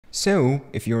So,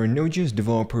 if you're a Node.js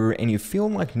developer and you feel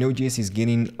like Node.js is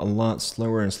getting a lot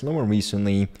slower and slower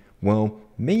recently, well,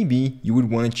 maybe you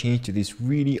would want to change to this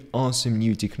really awesome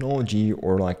new technology,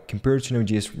 or like compared to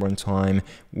Node.js runtime,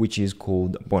 which is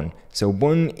called Bun. So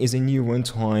Bun is a new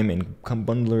runtime and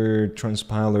bundler,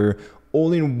 transpiler,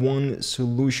 all-in-one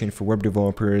solution for web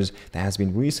developers that has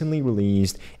been recently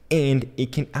released, and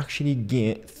it can actually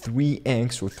get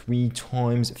 3x or 3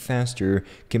 times faster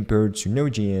compared to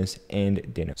Node.js and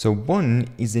Deno. So Bun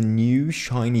is a new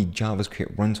shiny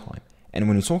JavaScript runtime. And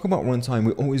when we talk about runtime,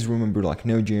 we always remember like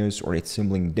Node.js or its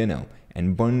sibling Deno.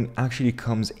 And Bun actually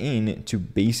comes in to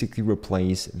basically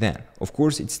replace that. Of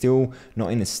course, it's still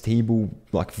not in a stable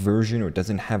like version, or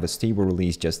doesn't have a stable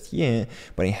release just yet,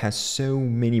 but it has so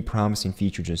many promising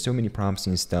features and so many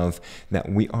promising stuff that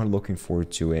we are looking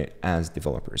forward to it as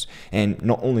developers. And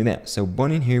not only that, so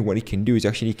Bun in here, what it can do is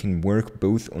actually it can work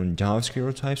both on JavaScript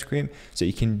or TypeScript. So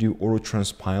you can do auto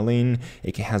transpiling.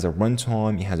 It has a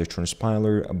runtime, it has a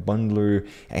transpiler, a bundler.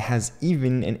 It has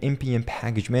even an npm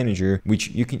package manager, which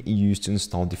you can use to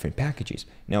install different packages.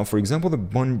 Now, for example, the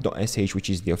Bun.sh, which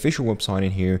is the official website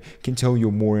in here, can tell you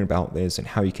more about this and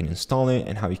how you can install it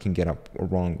and how you can get up or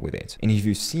wrong with it. And if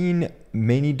you've seen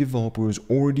many developers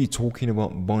already talking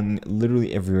about Bun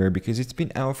literally everywhere, because it's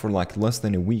been out for like less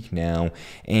than a week now,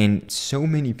 and so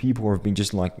many people have been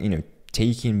just like,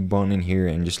 taking Bun in here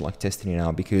and just like testing it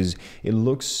out because it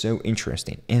looks so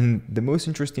interesting. And the most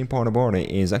interesting part about it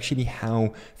is actually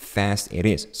how fast it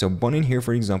is. So Bun in here,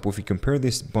 for example, if you compare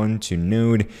this Bun to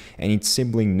Node and its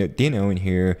sibling Deno in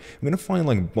here, I'm gonna find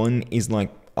like Bun is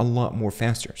like a lot more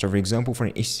faster. So for example, for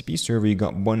an HTTP server, you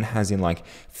got Bun has in like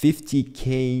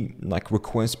 50k like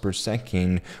requests per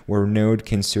second, where Node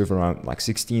can serve around like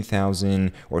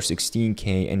 16,000 or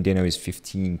 16k, and Deno is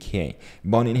 15k.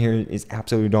 Bun in here is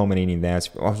absolutely dominating that.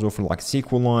 Also for like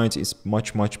Sequelize, it's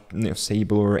much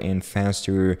stabler and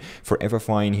faster. For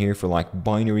FFI in here, for like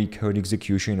binary code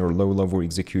execution or low level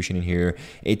execution in here,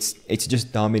 it's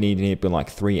just dominating it by like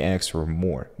 3x or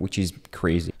more, which is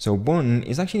crazy. So Bun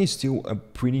is actually still a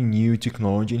pretty new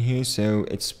technology in here, so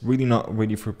it's really not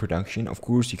ready for production. Of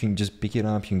course, you can just pick it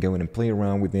up, you can go in and play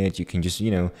around with it, you can just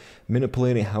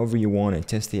manipulate it however you want and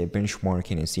test it,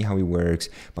 benchmarking and see how it works,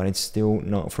 but it's still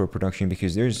not for production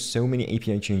because there's so many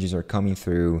API changes are coming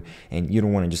through, and you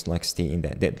don't want to just like stay in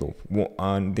that dead loop. Well,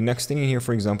 the next thing in here,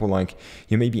 for example, like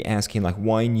you may be asking like,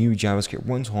 why new JavaScript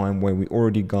runtime when we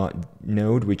already got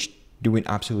Node, which doing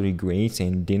absolutely great,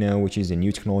 and Deno, which is a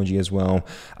new technology as well.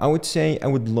 I would say I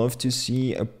would love to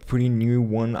see a pretty new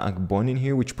one like Bun in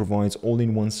here, which provides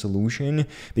all-in-one solution,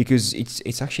 because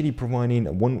it's actually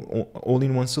providing one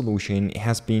all-in-one solution. It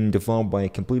has been developed by a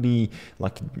completely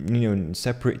like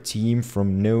separate team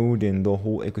from Node and the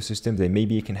whole ecosystem, that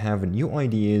maybe it can have new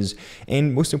ideas,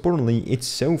 and most importantly, it's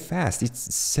so fast.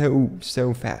 It's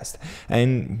so fast.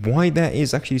 And why that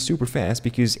is actually super fast,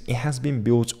 because it has been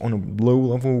built on a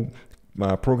low-level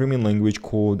programming language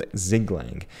called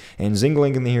Zinglang. And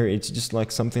Zinglang in here, it's just like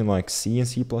something like C and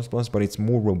C++, but it's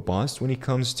more robust when it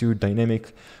comes to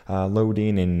dynamic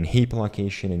loading and heap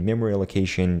allocation and memory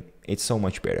allocation. It's so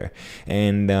much better.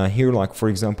 And here, like for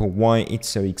example, why it's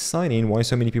so exciting, why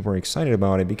so many people are excited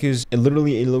about it, because it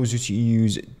literally allows you to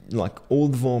use like all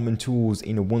development tools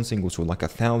in one single tool, like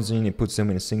 1,000. It puts them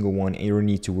in a single one. You don't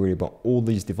need to worry about all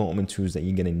these development tools that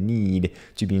you're gonna need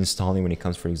to be installing when it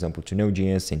comes, for example, to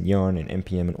Node.js and Yarn and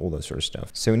npm and all that sort of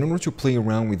stuff. So in order to play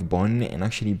around with Bun and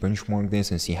actually benchmark this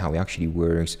and see how it actually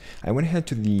works, I went ahead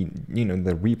to the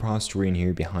the repository in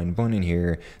here behind Bun in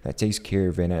here that takes care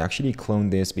of it. I actually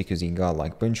cloned this because he got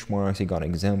like benchmarks, he got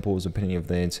examples of any of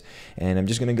that, and I'm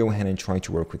just gonna go ahead and try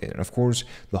to work with it. And of course,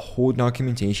 the whole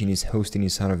documentation is hosted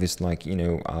inside of this like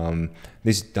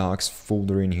this docs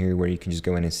folder in here, where you can just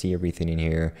go in and see everything in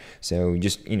here. So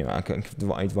just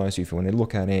I advise you, if you want to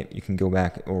look at it, you can go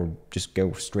back or just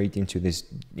go straight into this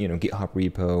GitHub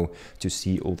repo to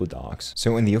see all the docs.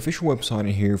 So in the official website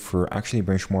in here for actually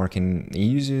benchmarking, it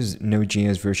uses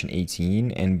Node.js version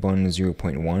 18 and Bun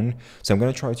 0.1. So I'm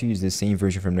gonna try to use the same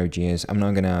version from Node.js. I'm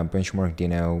not gonna benchmark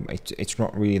Deno. It's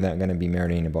not really that gonna be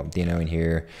marinating about Deno in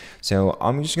here. So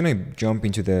I'm just gonna jump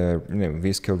into the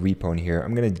VS Code repo in here.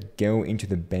 I'm gonna go into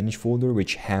the bench folder,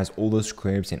 which has all the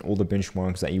scripts and all the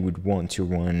benchmarks that you would want to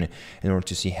run in order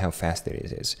to see how fast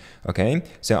it is. Okay,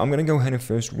 so I'm gonna go ahead and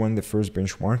first run the first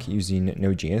benchmark using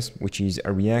Node.js, which is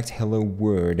a React Hello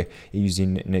World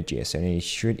using Node.js, and I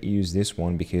should use this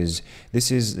one because this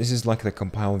is like the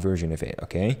compiled version of it.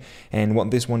 Okay, and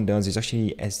what this one does is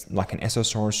actually a as like an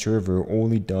SSR server,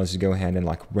 all it does is go ahead and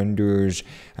like renders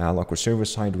like a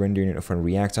server-side rendering of a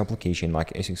React application,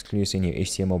 like it's exclusive your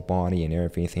HTML body and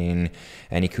everything,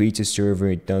 and it creates a server.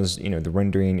 It does, you know, the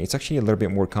rendering. It's actually a little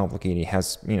bit more complicated. It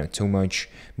has, you know, too much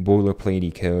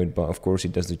boilerplate code, but of course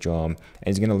it does the job.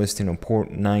 And it's gonna list in on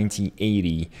port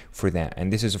 9080 for that.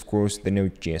 And this is of course the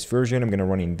Node.js version. I'm gonna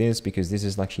run in this because this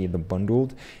is actually the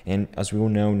bundled. And as we all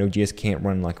know, Node.js can't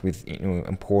run like with, you know,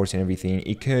 imports and everything.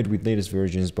 It could with latest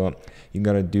versions, but you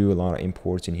gotta do a lot of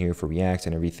imports in here for React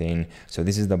and everything. So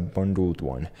this is the bundled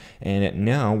one. And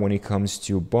now when it comes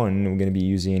to Bun, we're gonna be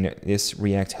using this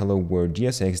React Hello World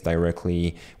JSX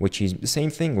directly, which is the same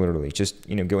thing literally. Just,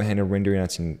 you know, go ahead and render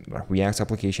it in React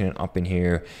application and up in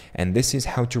here. And this is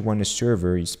how to run a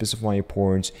server. You specify your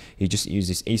ports, you just use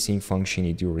this async function,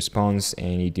 you do a response,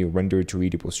 and you do render to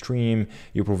readable stream.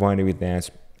 You provide it with that,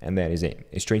 and that is it.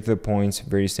 It's straight to the point,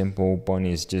 very simple. Bun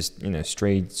is just, you know,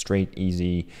 straight,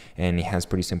 easy, and it has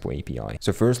pretty simple API.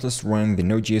 So first, let's run the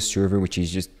Node.js server, which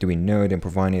is just doing Node and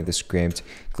providing the script.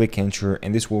 Click enter,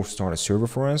 and this will start a server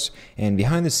for us. And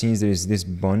behind the scenes, there's this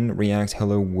Bun React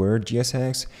Hello World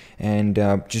JSX, and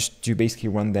just to basically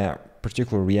run that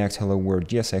particular React Hello World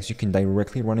JSX, you can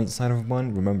directly run it inside of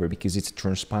Bun. Remember, because it's a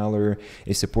transpiler,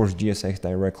 it supports JSX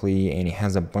directly, and it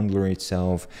has a bundler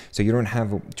itself, so you don't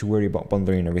have to worry about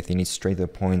bundling and everything. It's straight to the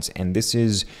point. And this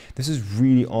is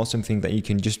really awesome thing that you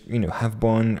can just, you know, have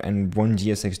Bun and run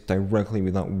JSX directly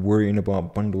without worrying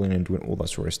about bundling and doing all that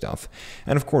sort of stuff.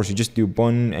 And of course, you just do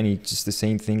Bun, and it's just the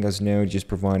same thing as Node, just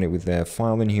provide it with the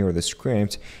file in here or the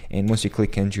script. And once you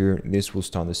click enter, this will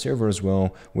start the server as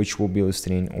well, which will be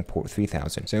listed in on port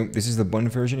 3000. So this is the Bun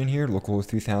version in here, localhost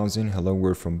 3000, hello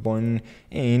world from Bun,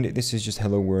 and this is just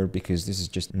hello world because this is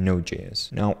just Node.js.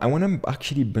 Now I want to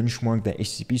actually benchmark that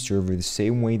HTTP server the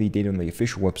same way they did on the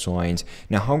official website.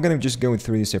 Now how I'm going to just go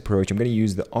through this approach, I'm going to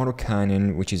use the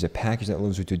AutoCannon, which is a package that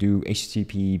allows you to do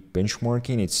HTTP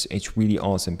benchmarking. It's really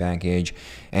awesome package,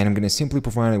 and I'm going to simply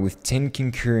provide it with 10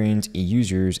 concurrent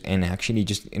users, and actually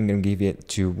just I'm going to give it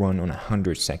to run on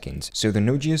 100 seconds. So the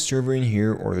Node.js server in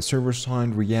here, or the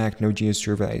server-side React Node.js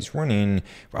server that is running,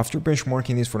 after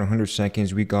benchmarking this for 100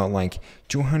 seconds, we got like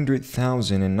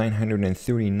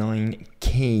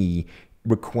 200,939K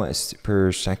requests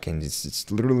per second. It's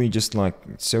literally just like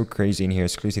so crazy in here.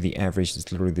 It's crazy. The average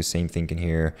is literally the same thing in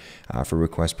here for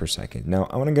requests per second. Now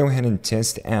I want to go ahead and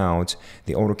test out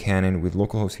the AutoCannon with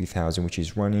localhost 3000, which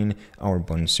is running our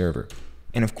Bun server.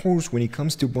 And of course, when it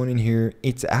comes to Bun in here,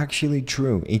 it's actually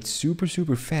true. It's super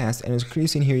fast, and it's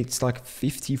crazy in here. It's like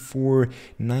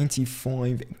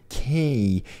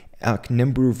 5495K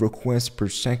number of requests per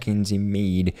second it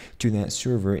made to that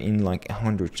server in like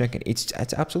 100 seconds. It's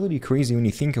absolutely crazy when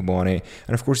you think about it.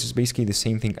 And of course, it's basically the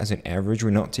same thing as an average.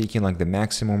 We're not taking like the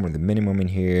maximum or the minimum in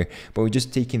here, but we're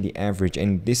just taking the average.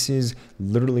 And this is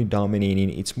literally dominating.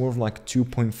 It's more of like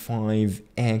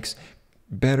 2.5x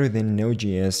better than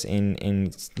Node.js, and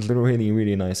it's literally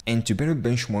really nice. And to better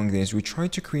benchmark this, we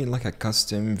tried to create like a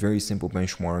custom, very simple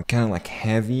benchmark, kind of like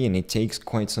heavy, and it takes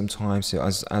quite some time. So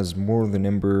as more the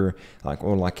number, like,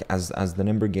 or like as the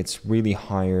number gets really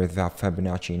higher, that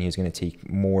Fibonacci in here is going to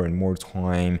take more and more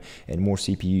time and more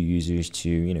CPU users to,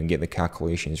 you know, get the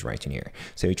calculations right in here.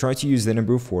 So we try to use the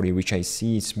number 40, which I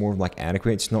see it's more like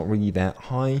adequate. It's not really that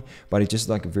high, but it's just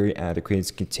like very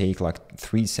adequate. It could take like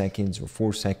 3 seconds or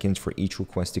 4 seconds for each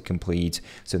request to complete,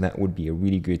 so that would be a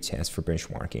really good test for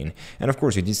benchmarking. And of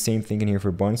course, we did the same thing in here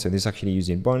for Bun. So this is actually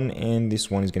using Bun, and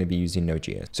this one is going to be using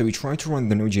Node.js. So we tried to run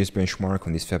the Node.js benchmark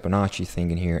on this Fibonacci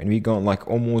thing in here, and we got like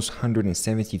almost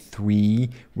 173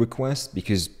 requests,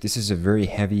 because this is a very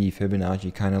heavy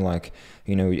Fibonacci, kind of like,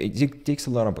 you know, it takes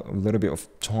a little bit of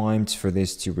time for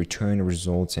this to return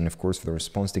results, and of course for the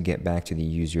response to get back to the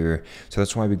user. So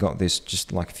that's why we got this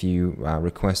just like few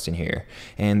requests in here.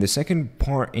 And the second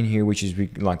part in here, which is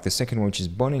like the second one, which is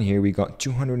Bun in here, we got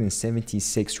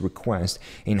 276 requests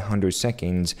in 100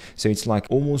 seconds. So it's like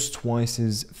almost twice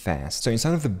as fast. So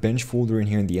inside of the bench folder in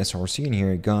here, in the SRC in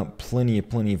here, got plenty of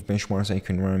benchmarks that you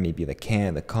can run. Maybe the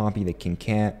cat, the copy, the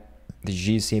concat, the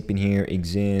gzip in here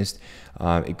exists,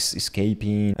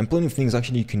 escaping, and plenty of things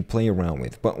actually you can play around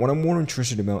with. But what I'm more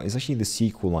interested about is actually the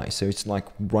Sequelize. So it's like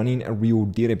running a real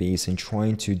database and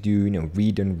trying to do, you know,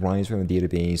 read and write from a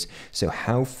database. So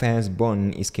how fast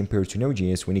Bun is compared to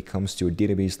Node.js when it comes to a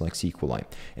database like Sequelize.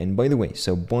 And by the way,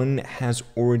 so Bun has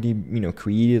already, you know,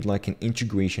 created like an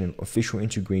integration, an official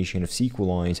integration of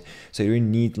Sequelize. So you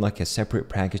don't need like a separate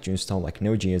package to install like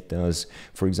Node.js does.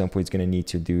 For example, it's going to need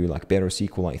to do like better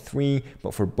Sequelize 3,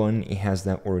 but for Bun, it has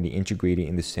that already integrated created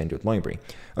in the standard library.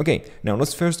 Okay, now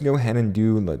let's first go ahead and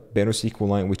do the better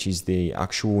Sequelize, which is the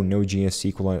actual Node.js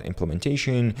Sequelize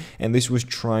implementation. And this was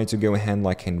trying to go ahead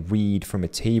like and read from a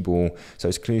table. So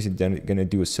it's clearly going to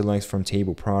do a select from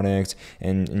table product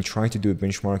and try to do a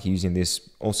benchmark using this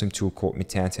awesome tool called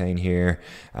Metata in here.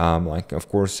 Like of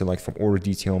course select from order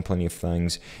detail and plenty of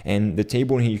things. And the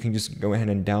table in here, you can just go ahead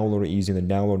and download it using the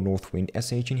download Northwind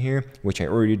SH in here, which I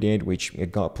already did, which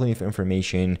it got plenty of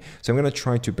information. So I'm going to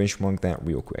try to benchmark that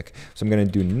real quick. So I'm going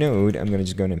to do node. I'm going to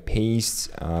just go ahead and paste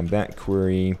that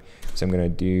query. So I'm going to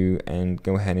do and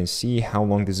go ahead and see how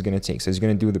long this is going to take. So it's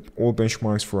going to do all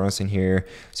benchmarks for us in here.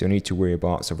 So you need to worry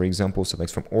about. So for example,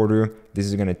 select from order. This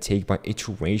is going to take by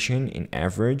iteration in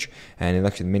average, and it's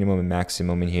actually minimum and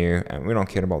maximum in here. And we don't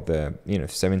care about the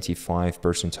 75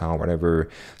 percentile, whatever.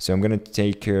 So I'm going to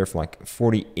take care of like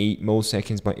 48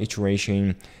 milliseconds by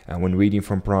iteration. When reading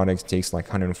from products, it takes like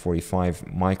 145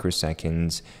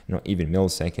 microseconds, not even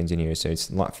milliseconds in here. So it's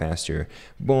a lot faster.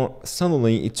 But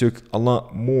suddenly it took a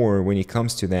lot more when it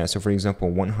comes to that. So for example,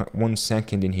 1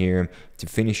 second in here to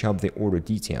finish up the order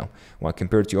detail, while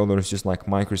compared to others just like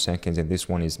microseconds, and this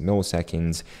one is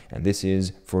milliseconds, and this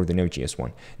is for the Node.js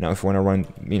one. Now if I want to run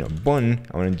Bun,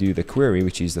 I want to do the query,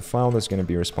 which is the file that's going to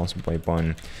be responsible by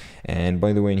Bun. And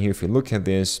by the way, in here, if you look at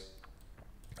this,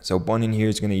 so Bun in here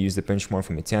is going to use the benchmark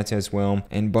from Metata as well,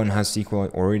 and Bun has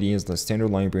Sequelize already as the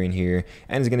standard library in here,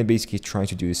 and it's going to basically try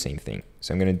to do the same thing.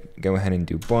 So I'm going to go ahead and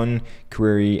do Bun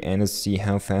query, and let's see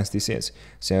how fast this is.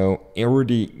 So it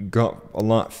already got a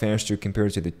lot faster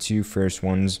compared to the two first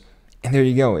ones. And there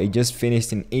you go, it just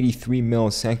finished in 83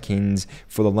 milliseconds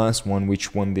for the last one,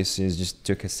 which one this is just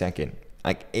took a second.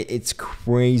 Like it's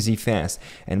crazy fast.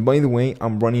 And by the way,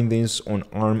 I'm running this on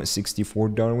ARM 64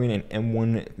 Darwin and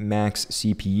M1 Max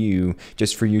CPU,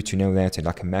 just for you to know that,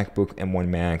 like a MacBook M1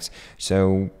 Max.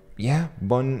 So yeah,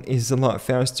 Bun is a lot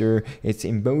faster. It's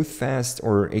in both fast,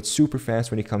 or it's super fast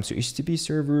when it comes to HTTP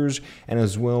servers, and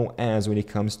as well as when it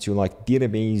comes to like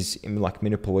database like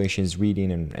manipulations,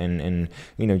 reading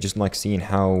and just like seeing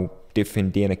how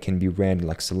different data can be read,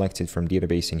 like selected from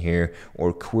database in here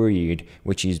or queried,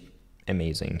 which is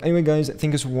amazing. Anyway guys,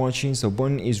 thank you for watching. So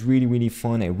Bun is really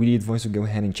fun. I really advise you to go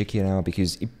ahead and check it out,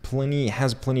 because it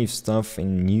has plenty of stuff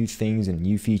and new things and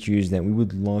new features that we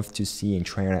would love to see and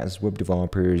try out as web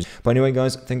developers. But anyway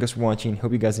guys, thank you for watching.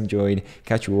 Hope you guys enjoyed.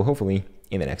 Catch you all hopefully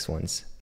in the next ones.